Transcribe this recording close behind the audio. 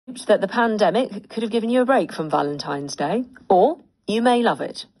that the pandemic could have given you a break from Valentine's Day, or you may love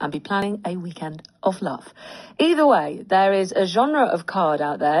it and be planning a weekend of love. Either way, there is a genre of card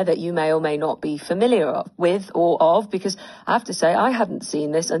out there that you may or may not be familiar with or of, because I have to say I hadn't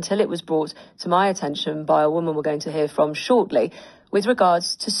seen this until it was brought to my attention by a woman we're going to hear from shortly with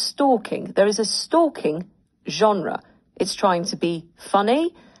regards to stalking. There is a stalking genre. It's trying to be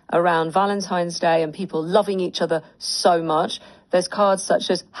funny around Valentine's Day and people loving each other so much. There's cards such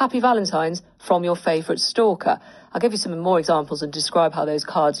as Happy Valentine's from your favourite stalker. I'll give you some more examples and describe how those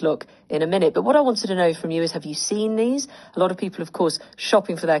cards look in a minute. But what I wanted to know from you is, have you seen these? A lot of people, of course,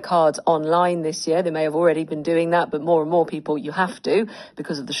 shopping for their cards online this year. They may have already been doing that, but more and more people, you have to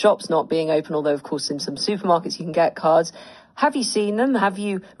because of the shops not being open, although, of course, in some supermarkets you can get cards. Have you seen them? Have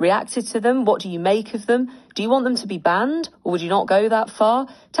you reacted to them? What do you make of them? Do you want them to be banned, or would you not go that far?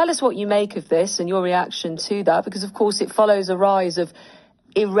 Tell us what you make of this and your reaction to that, because, of course, it follows a rise of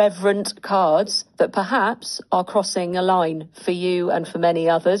irreverent cards that perhaps are crossing a line for you and for many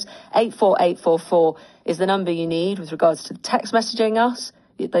others. 84844 is the number you need with regards to text messaging us.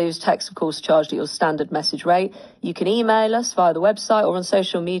 Those texts, of course, charged at your standard message rate. You can email us via the website or on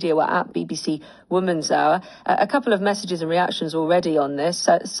social media. We're at BBC Women's Hour. A couple of messages and reactions already on this.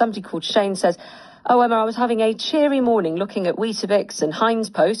 Somebody called Shane says, "Oh, Emma, I was having a cheery morning looking at Weetabix and Heinz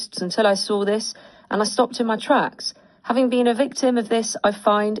posts until I saw this and I stopped in my tracks. Having been a victim of this, I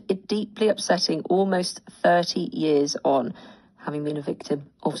find it deeply upsetting almost 30 years on." Having been a victim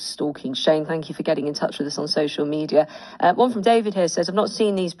of stalking. Shane, thank you for getting in touch with us on social media. One from David here says, "I've not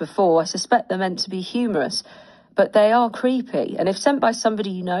seen these before. I suspect they're meant to be humorous, but they are creepy. And if sent by somebody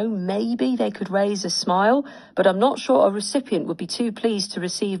you know, maybe they could raise a smile, but I'm not sure a recipient would be too pleased to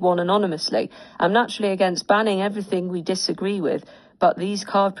receive one anonymously. I'm naturally against banning everything we disagree with, but these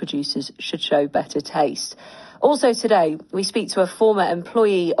card producers should show better taste." Also today, we speak to a former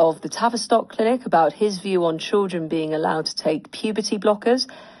employee of the Tavistock Clinic about his view on children being allowed to take puberty blockers.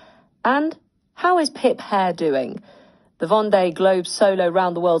 And how is Pip Hare doing? The Vendée Globe Solo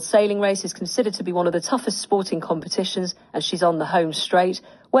Round the World Sailing Race is considered to be one of the toughest sporting competitions, and she's on the home straight.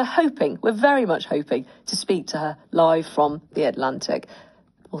 We're very much hoping to speak to her live from the Atlantic.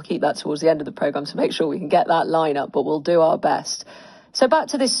 We'll keep that towards the end of the programme to make sure we can get that line up, but we'll do our best. So back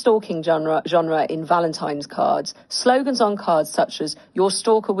to this stalking genre in Valentine's cards. Slogans on cards such as "Your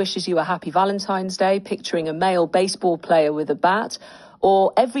stalker wishes you a happy Valentine's Day," picturing a male baseball player with a bat,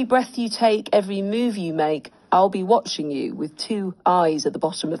 or "Every breath you take, every move you make, I'll be watching you," with two eyes at the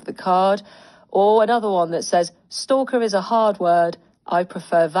bottom of the card. Or another one that says, "Stalker is a hard word, I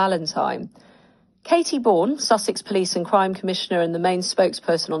prefer Valentine." Katy Bourne, Sussex Police and Crime Commissioner and the main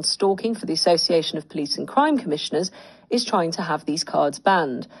spokesperson on stalking for the Association of Police and Crime Commissioners, is trying to have these cards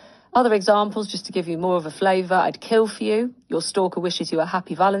banned. Other examples, just to give you more of a flavour: "I'd kill for you," "Your stalker wishes you a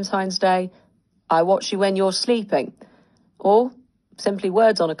happy Valentine's Day," "I watch you when you're sleeping," or simply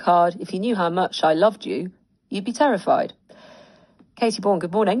words on a card: "If you knew how much I loved you, you'd be terrified." Katy Bourne,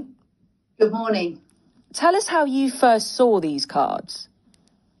 good morning. Good morning. Tell us how you first saw these cards.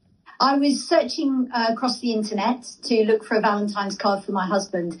 I was searching across the internet to look for a Valentine's card for my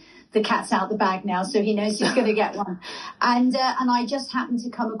husband. The cat's out the bag now, so he knows he's going to get one. And I just happened to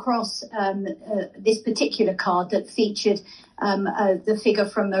come across this particular card that featured the figure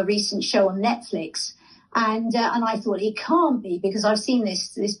from a recent show on Netflix. And I thought, it can't be, because I've seen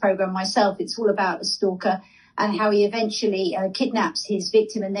this program myself. It's all about a stalker and how he eventually kidnaps his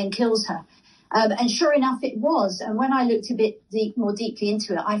victim and then kills her. And sure enough, it was. And when I looked a bit more deeply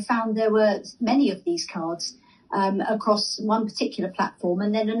into it, I found there were many of these cards across one particular platform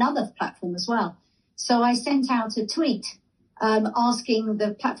and then another platform as well. So I sent out a tweet asking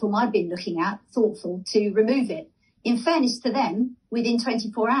the platform I'd been looking at, Thoughtful, to remove it. In fairness to them, within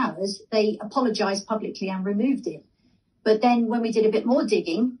 24 hours, they apologised publicly and removed it. But then when we did a bit more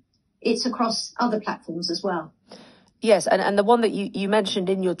digging, it's across other platforms as well. Yes, and the one that you mentioned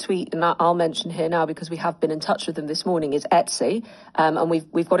in your tweet, and I'll mention here now because we have been in touch with them this morning, is Etsy. And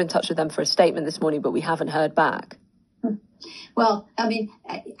we've got in touch with them for a statement this morning, but we haven't heard back. Well, I mean,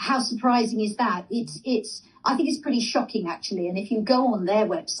 how surprising is that? I think it's pretty shocking, actually. And if you go on their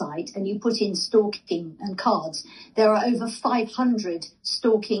website and you put in stalking and cards, there are over 500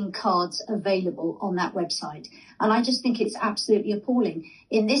 stalking cards available on that website. And I just think it's absolutely appalling.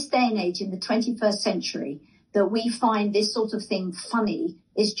 In this day and age, in the 21st century, that we find this sort of thing funny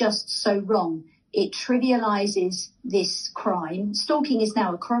is just so wrong. It trivializes this crime. Stalking is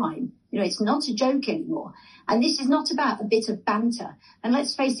now a crime. You know, it's not a joke anymore. And this is not about a bit of banter. And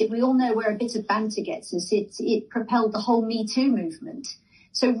let's face it, we all know where a bit of banter gets us. It propelled the whole Me Too movement.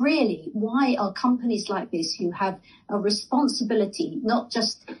 So really, why are companies like this, who have a responsibility, not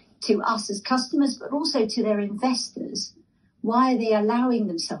just, to us as customers, but also to their investors. Why are they allowing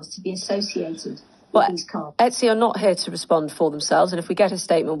themselves to be associated with these cards? Etsy are not here to respond for themselves, and if we get a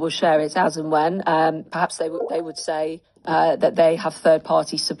statement, we'll share it as and when. Perhaps they would say that they have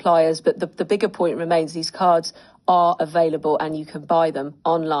third-party suppliers, but the bigger point remains these cards are available and you can buy them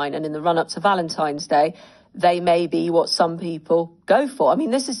online. And in the run-up to Valentine's Day, they may be what some people go for. I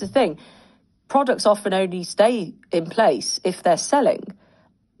mean, this is the thing. Products often only stay in place if they're selling.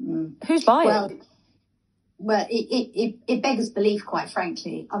 Who's buying? Well, it beggars belief, quite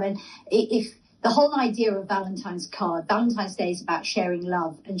frankly. I mean, if the whole idea of Valentine's Day is about sharing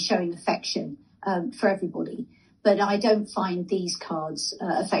love and showing affection for everybody. But I don't find these cards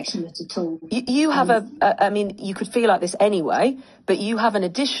affectionate at all. You have I mean, you could feel like this anyway, but you have an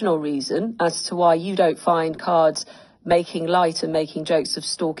additional reason as to why you don't find cards making light and making jokes of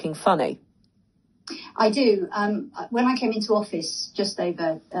stalking funny. I do. When I came into office just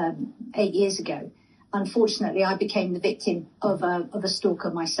over 8 years ago, unfortunately, I became the victim of a stalker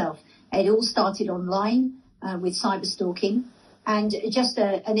myself. It all started online with cyber stalking. And just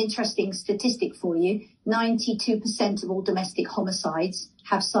an interesting statistic for you, 92% of all domestic homicides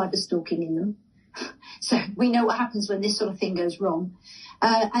have cyber stalking in them. So we know what happens when this sort of thing goes wrong.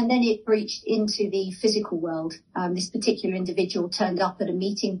 And then it breached into the physical world. This particular individual turned up at a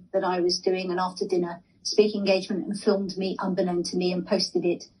meeting that I was doing, an after dinner speaking engagement, and filmed me unbeknown to me and posted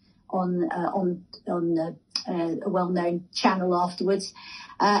it on a well-known channel afterwards.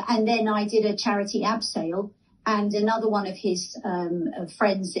 And then I did a charity abseil. And another one of his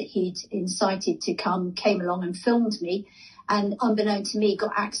friends that he'd incited to came along and filmed me, and unbeknown to me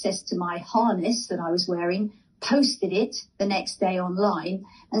got access to my harness that I was wearing, posted it the next day online,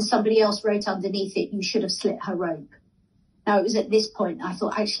 and somebody else wrote underneath it, "You should have slit her rope." Now, it was at this point I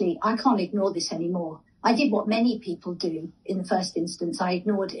thought, actually, I can't ignore this anymore. I did what many people do in the first instance. I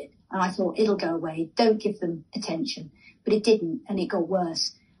ignored it, and I thought, it'll go away. Don't give them attention. But it didn't, and it got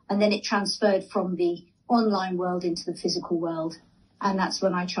worse. And then it transferred from the online world into the physical world, and that's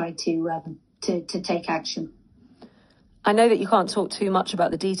when I tried to take action. I know that you can't talk too much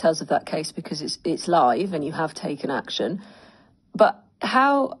about the details of that case because it's live and you have taken action, but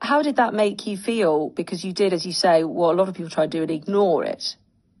how did that make you feel? Because you did, as you say, what a lot of people try to do and ignore it.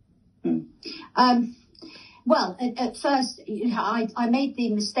 Well, at first, I made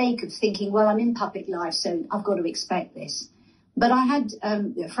the mistake of thinking, well, I'm in public life, so I've got to expect this. But I had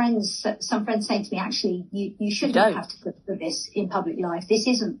some friends saying to me, actually, you shouldn't have to put this in public life. This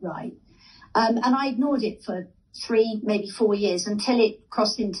isn't right. And I ignored it for 3, maybe 4 years until it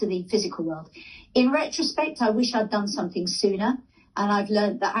crossed into the physical world. In retrospect, I wish I'd done something sooner. And I've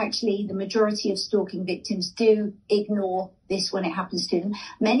learned that actually the majority of stalking victims do ignore this when it happens to them.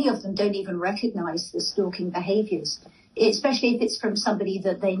 Many of them don't even recognize the stalking behaviors, especially if it's from somebody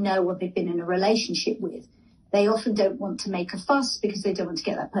that they know or they've been in a relationship with. They often don't want to make a fuss because they don't want to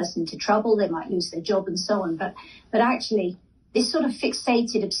get that person into trouble. They might lose their job and so on. But actually, this sort of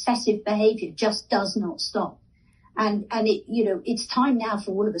fixated, obsessive behavior just does not stop. And it, it's time now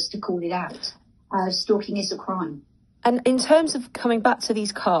for all of us to call it out. Stalking is a crime. And in terms of coming back to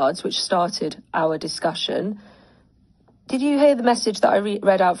these cards, which started our discussion, did you hear the message that I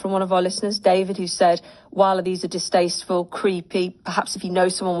read out from one of our listeners, David, who said, while these are distasteful, creepy, perhaps if you know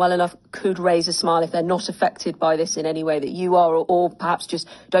someone well enough, could raise a smile if they're not affected by this in any way that you are, or perhaps just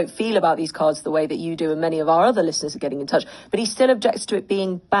don't feel about these cards the way that you do, and many of our other listeners are getting in touch. But he still objects to it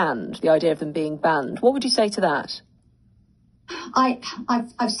being banned, the idea of them being banned. What would you say to that?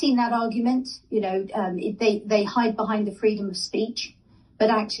 I've seen that argument. They hide behind the freedom of speech, but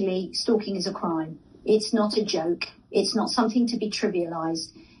actually stalking is a crime. It's not a joke. It's not something to be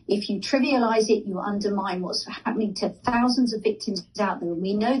trivialized. If you trivialize it, you undermine what's happening to thousands of victims out there. And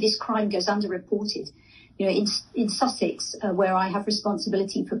we know this crime goes underreported. In Sussex, where I have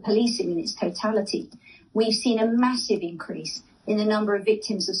responsibility for policing in its totality, we've seen a massive increase in the number of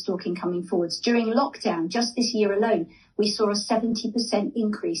victims of stalking coming forwards. During lockdown, just this year alone, we saw a 70%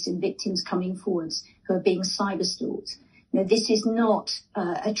 increase in victims coming forwards who are being cyber stalked. This is not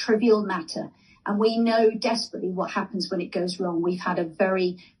a trivial matter. And we know desperately what happens when it goes wrong. We've had a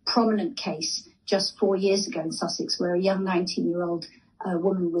very prominent case just 4 years ago in Sussex where a young 19-year-old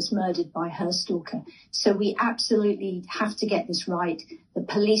woman was murdered by her stalker. So we absolutely have to get this right. The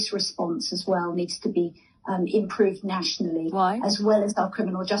police response as well needs to be improved nationally. Why? As well as our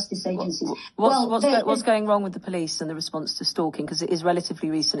criminal justice agencies. What's going wrong with the police and the response to stalking? Because it is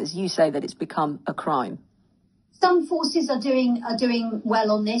relatively recent, as you say, that it's become a crime. Some forces are doing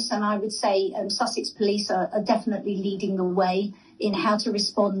well on this, and I would say Sussex Police are definitely leading the way in how to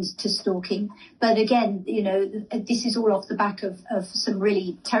respond to stalking. But again, you know, this is all off the back of some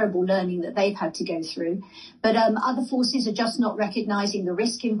really terrible learning that they've had to go through. But other forces are just not recognising the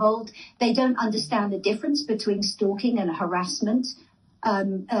risk involved. They don't understand the difference between stalking and harassment.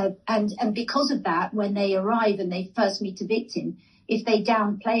 And because of that, when they arrive and they first meet a victim, if they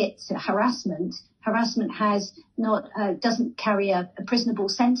downplay it to harassment has not doesn't carry a prisonable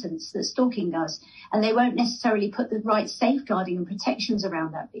sentence that stalking does, and they won't necessarily put the right safeguarding and protections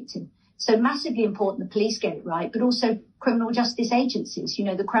around that victim. So massively important the police get it right, but also criminal justice agencies, you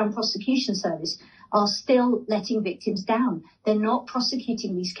know, the Crown Prosecution Service are still letting victims down. They're not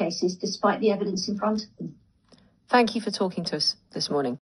prosecuting these cases despite the evidence in front of them. Thank you for talking to us this morning.